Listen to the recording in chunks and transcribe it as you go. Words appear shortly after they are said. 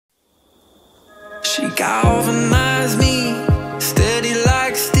She galvanized me, steady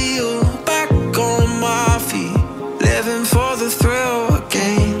like steel, back on my feet, living for the thrill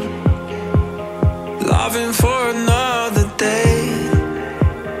again, loving for another day.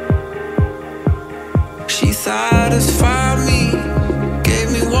 She satisfied me,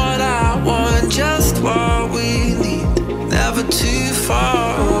 gave me what I want, just what we need, never too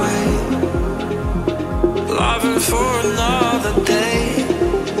far away, loving for another day.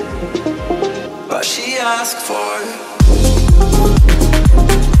 But she asked for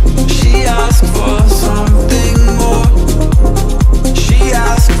something more. She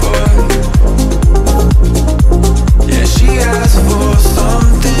asked for, yeah, she asked for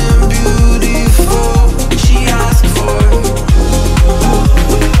something beautiful. She asked for,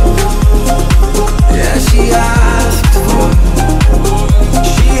 yeah, she asked for,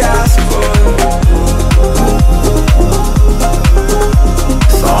 she asked for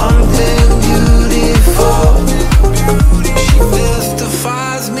something beautiful. She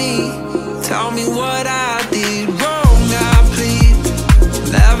mystifies me, tell me what I did wrong, I plead.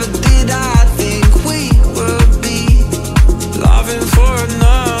 Never did I think we would be loving for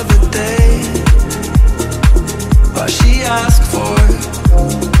another day. But she asked for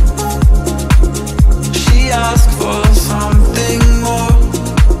something more.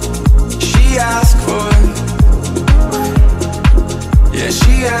 She asked for, yeah,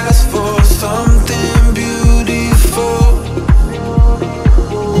 she asked for something beautiful.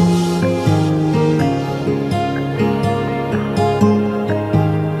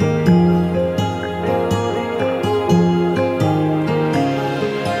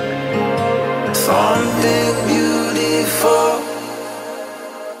 Something